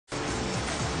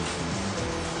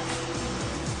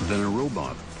Then a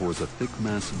robot pours a thick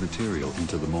mass of material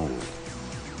into the mold.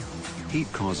 Heat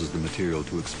causes the material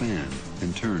to expand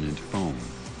and turn into foam.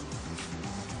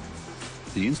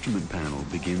 The instrument panel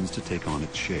begins to take on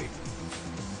its shape.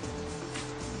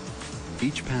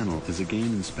 Each panel is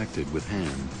again inspected with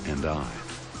hand and eye.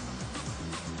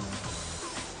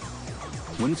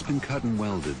 When it's been cut and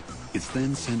welded, it's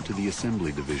then sent to the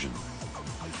assembly division.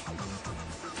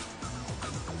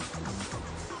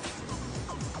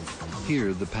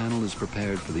 Here, the panel is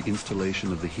prepared for the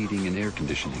installation of the heating and air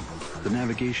conditioning, the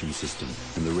navigation system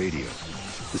and the radio,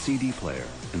 the CD player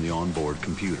and the onboard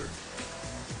computer.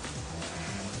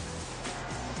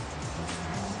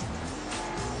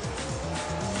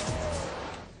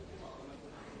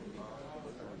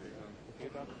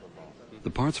 The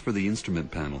parts for the instrument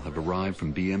panel have arrived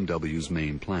from BMW's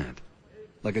main plant.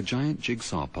 Like a giant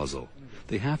jigsaw puzzle,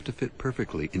 they have to fit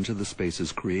perfectly into the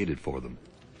spaces created for them.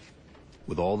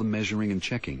 With all the measuring and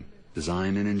checking,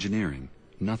 design and engineering,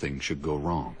 nothing should go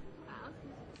wrong.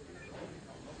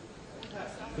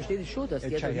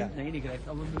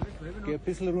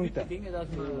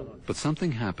 But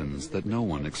something happens that no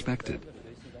one expected.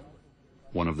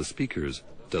 One of the speakers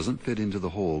doesn't fit into the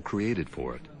hole created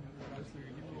for it.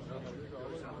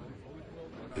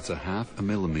 It's a half a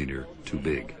millimeter too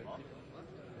big.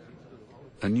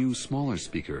 A new, smaller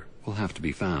speaker will have to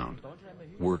be found.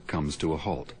 Work comes to a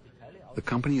halt. The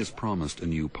company has promised a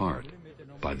new part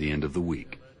by the end of the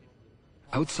week.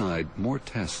 Outside, more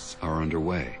tests are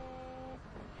underway.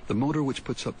 The motor which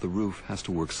puts up the roof has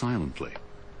to work silently.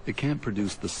 It can't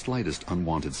produce the slightest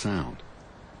unwanted sound.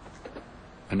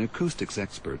 An acoustics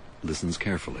expert listens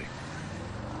carefully.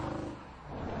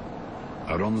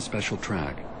 Out on the special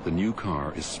track, the new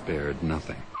car is spared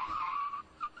nothing.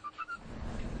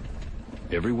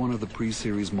 Every one of the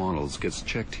pre-series models gets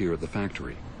checked here at the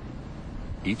factory.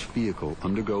 Each vehicle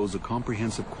undergoes a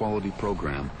comprehensive quality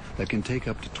program that can take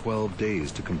up to 12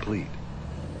 days to complete.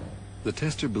 The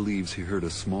tester believes he heard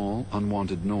a small,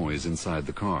 unwanted noise inside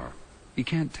the car. He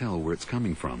can't tell where it's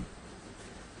coming from.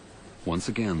 Once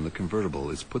again, the convertible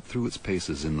is put through its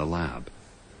paces in the lab.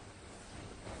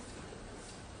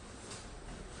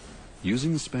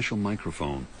 Using a special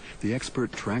microphone, the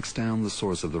expert tracks down the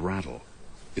source of the rattle.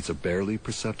 It's a barely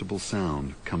perceptible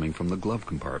sound coming from the glove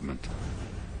compartment.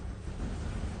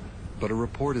 But a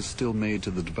report is still made to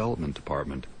the development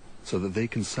department so that they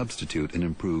can substitute an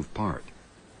improved part.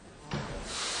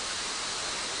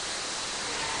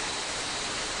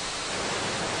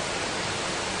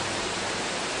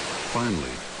 Finally,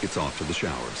 it's off to the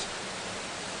showers.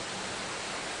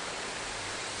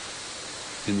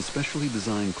 In the specially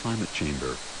designed climate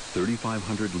chamber,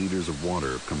 3,500 liters of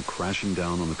water come crashing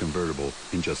down on the convertible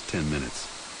in just 10 minutes.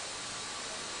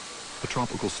 A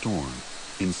tropical storm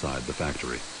inside the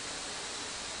factory.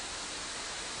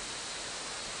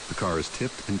 The car is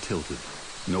tipped and tilted.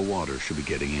 No water should be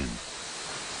getting in.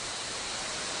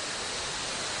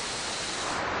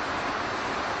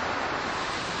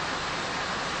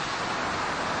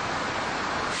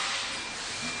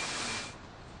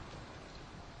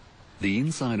 The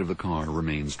inside of the car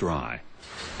remains dry,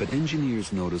 but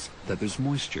engineers notice that there's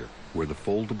moisture where the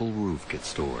foldable roof gets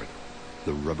stored.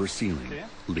 The rubber ceiling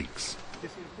leaks.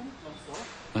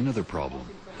 Another problem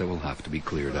that will have to be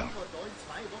cleared up.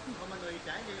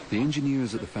 The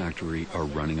engineers at the factory are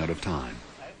running out of time,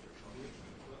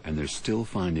 and they're still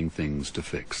finding things to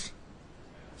fix.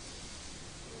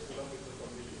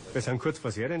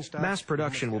 Mass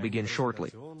production will begin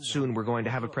shortly. Soon we're going to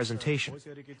have a presentation.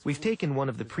 We've taken one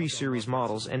of the pre-series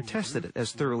models and tested it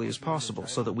as thoroughly as possible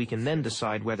so that we can then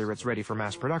decide whether it's ready for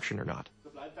mass production or not.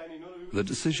 The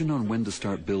decision on when to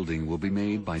start building will be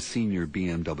made by senior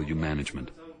BMW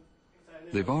management.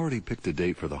 They've already picked a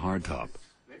date for the hardtop,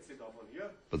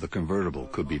 but the convertible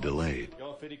could be delayed.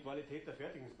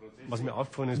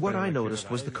 What I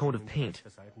noticed was the coat of paint.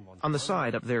 On the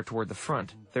side up there toward the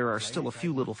front, there are still a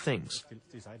few little things.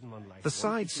 The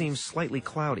side seems slightly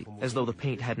cloudy, as though the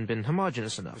paint hadn't been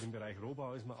homogeneous enough.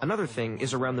 Another thing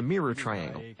is around the mirror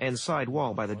triangle and side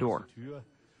wall by the door.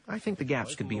 I think the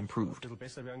gaps could be improved.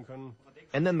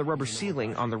 And then the rubber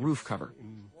ceiling on the roof cover.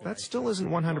 That still isn't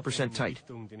 100% tight.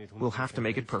 We'll have to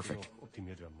make it perfect.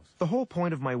 The whole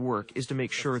point of my work is to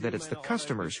make sure that it's the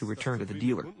customers who return to the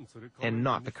dealer, and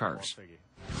not the cars.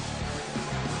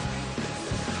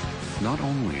 Not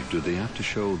only do they have to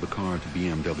show the car to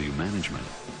BMW management,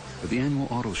 but the annual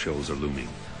auto shows are looming,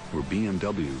 where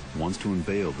BMW wants to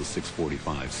unveil the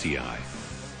 645 Ci.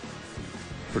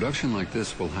 Production like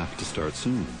this will have to start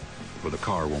soon, or the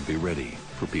car won't be ready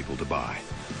for people to buy.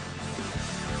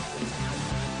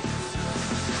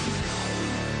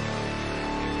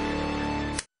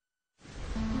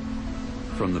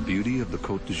 From the beauty of the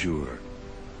Côte d'Azur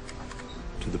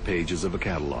to the pages of a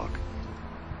catalog,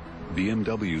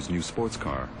 BMW's new sports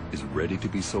car is ready to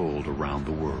be sold around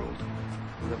the world.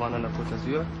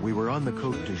 We were on the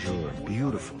Côte d'Azur,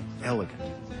 beautiful, elegant.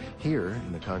 Here,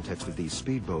 in the context of these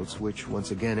speedboats, which once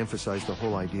again emphasize the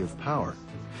whole idea of power.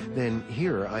 Then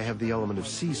here I have the element of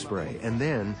sea spray, and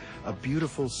then a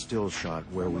beautiful still shot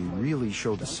where we really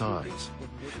show the size.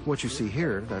 What you see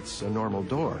here, that's a normal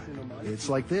door. It's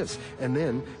like this, and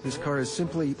then this car is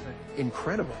simply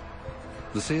incredible.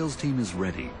 The sales team is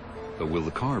ready, but will the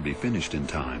car be finished in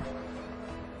time?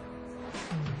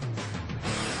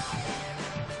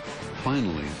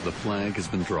 Finally, the flag has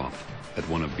been dropped at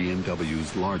one of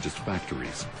BMW's largest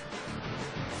factories.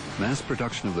 Mass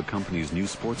production of the company's new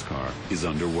sports car is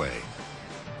underway.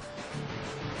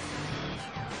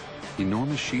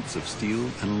 Enormous sheets of steel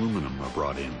and aluminum are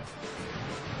brought in.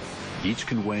 Each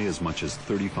can weigh as much as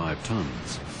 35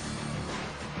 tons.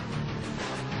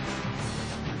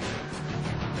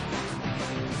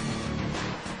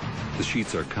 The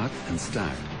sheets are cut and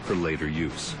stacked for later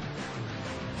use.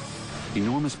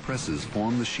 Enormous presses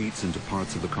form the sheets into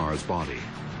parts of the car's body.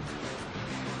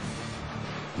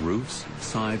 Roofs,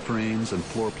 side frames, and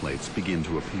floor plates begin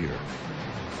to appear.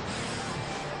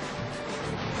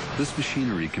 This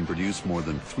machinery can produce more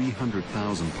than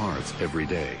 300,000 parts every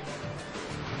day.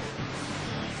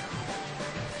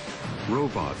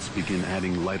 Robots begin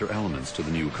adding lighter elements to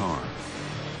the new car.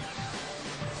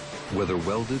 Whether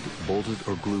welded, bolted,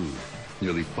 or glued,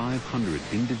 nearly 500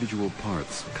 individual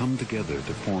parts come together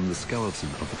to form the skeleton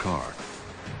of the car.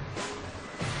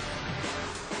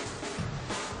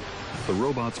 The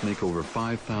robots make over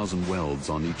 5,000 welds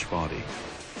on each body.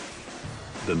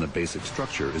 Then the basic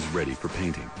structure is ready for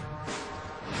painting.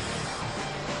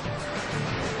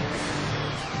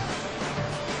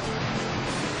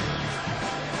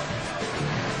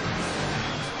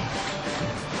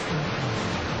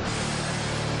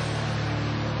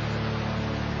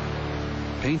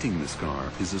 Painting this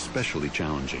car is especially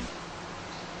challenging.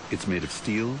 It's made of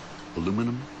steel,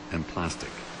 aluminum, and plastic.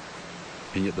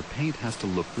 And yet the paint has to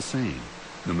look the same,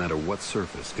 no matter what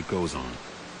surface it goes on.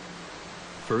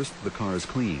 First, the car is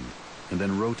cleaned, and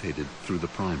then rotated through the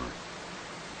primer.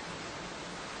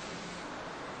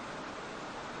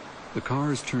 The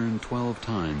car is turned 12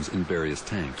 times in various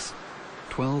tanks,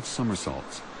 12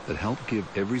 somersaults that help give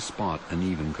every spot an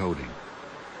even coating.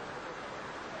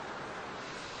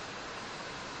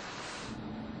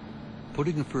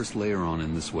 Putting a first layer on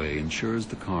in this way ensures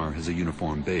the car has a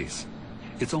uniform base.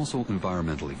 It's also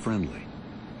environmentally friendly.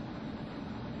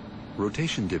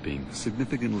 Rotation dipping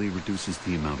significantly reduces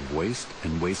the amount of waste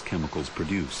and waste chemicals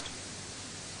produced.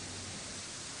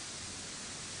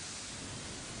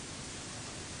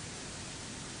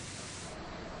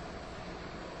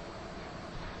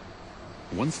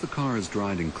 Once the car is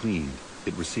dried and cleaned,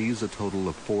 it receives a total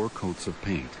of 4 coats of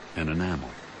paint and enamel.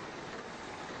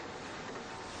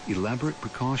 Elaborate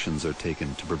precautions are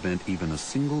taken to prevent even a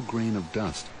single grain of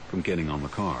dust from getting on the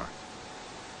car.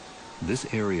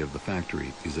 This area of the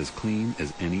factory is as clean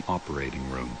as any operating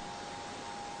room.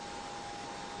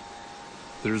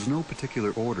 There is no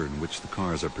particular order in which the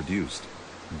cars are produced.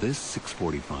 This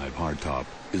 645 hardtop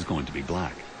is going to be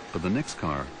black, but the next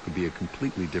car could be a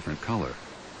completely different color.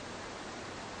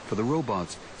 For the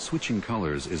robots, switching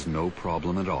colors is no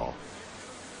problem at all.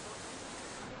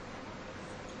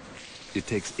 It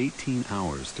takes 18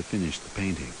 hours to finish the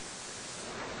painting.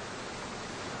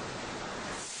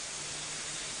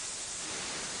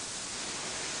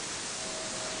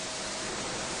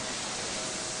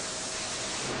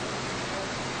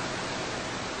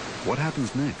 What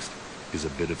happens next is a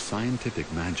bit of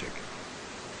scientific magic.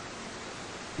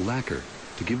 Lacquer,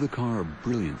 to give the car a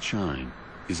brilliant shine,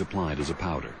 is applied as a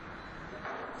powder.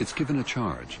 It's given a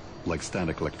charge, like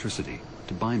static electricity,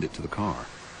 to bind it to the car.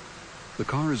 The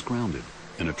car is grounded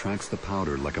and attracts the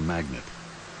powder like a magnet.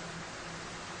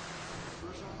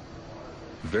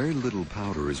 Very little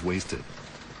powder is wasted.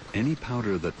 Any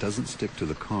powder that doesn't stick to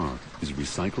the car is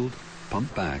recycled,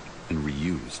 pumped back, and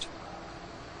reused.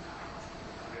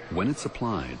 When it's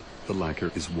applied, the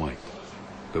lacquer is white,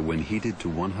 but when heated to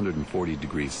 140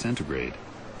 degrees centigrade,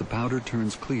 the powder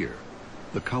turns clear.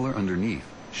 The color underneath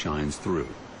shines through.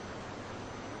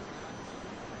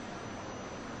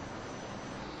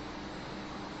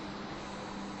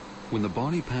 When the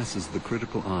body passes the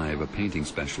critical eye of a painting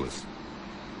specialist,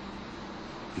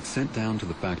 it's sent down to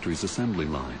the factory's assembly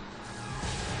line.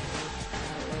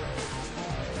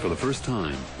 For the first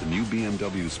time, the new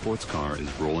BMW sports car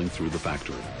is rolling through the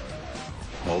factory.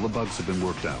 All the bugs have been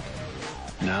worked out.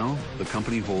 Now, the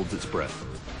company holds its breath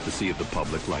to see if the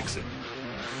public likes it.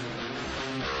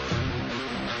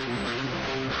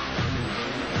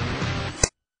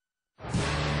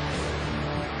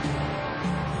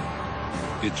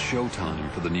 It's showtime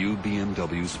for the new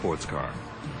BMW sports car.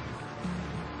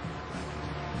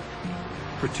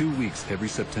 For 2 weeks every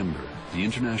September, the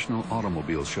International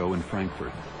Automobile Show in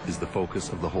Frankfurt is the focus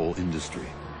of the whole industry.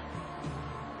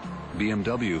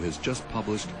 BMW has just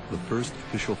published the first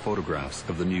official photographs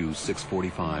of the new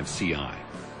 645 Ci.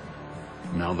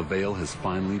 Now the veil has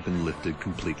finally been lifted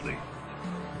completely.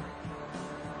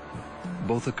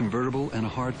 Both a convertible and a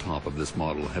hardtop of this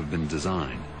model have been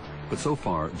designed, but so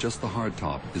far just the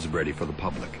hardtop is ready for the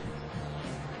public.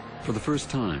 For the first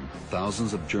time,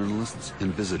 thousands of journalists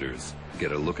and visitors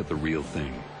get a look at the real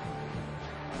thing.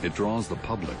 It draws the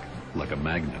public like a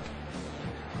magnet.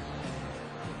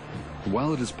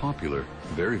 While it is popular,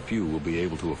 very few will be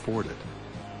able to afford it.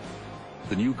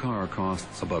 The new car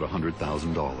costs about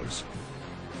 $100,000.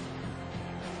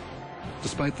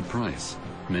 Despite the price,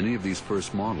 many of these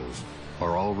first models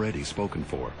are already spoken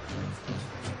for.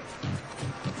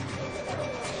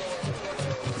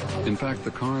 In fact,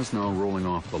 the cars now rolling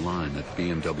off the line at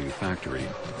BMW factory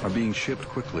are being shipped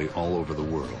quickly all over the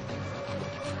world.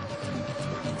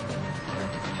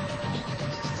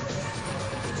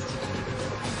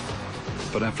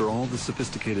 But after all the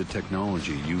sophisticated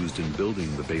technology used in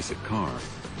building the basic car,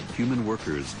 human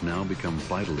workers now become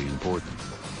vitally important.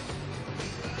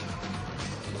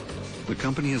 The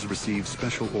company has received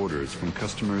special orders from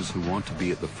customers who want to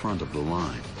be at the front of the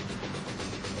line.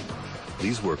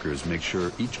 These workers make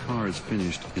sure each car is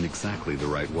finished in exactly the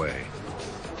right way.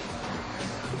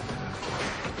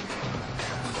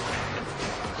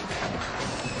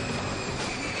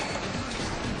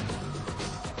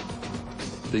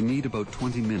 They need about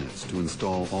 20 minutes to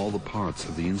install all the parts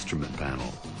of the instrument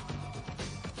panel.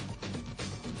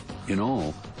 In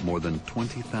all, more than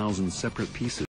 20,000 separate pieces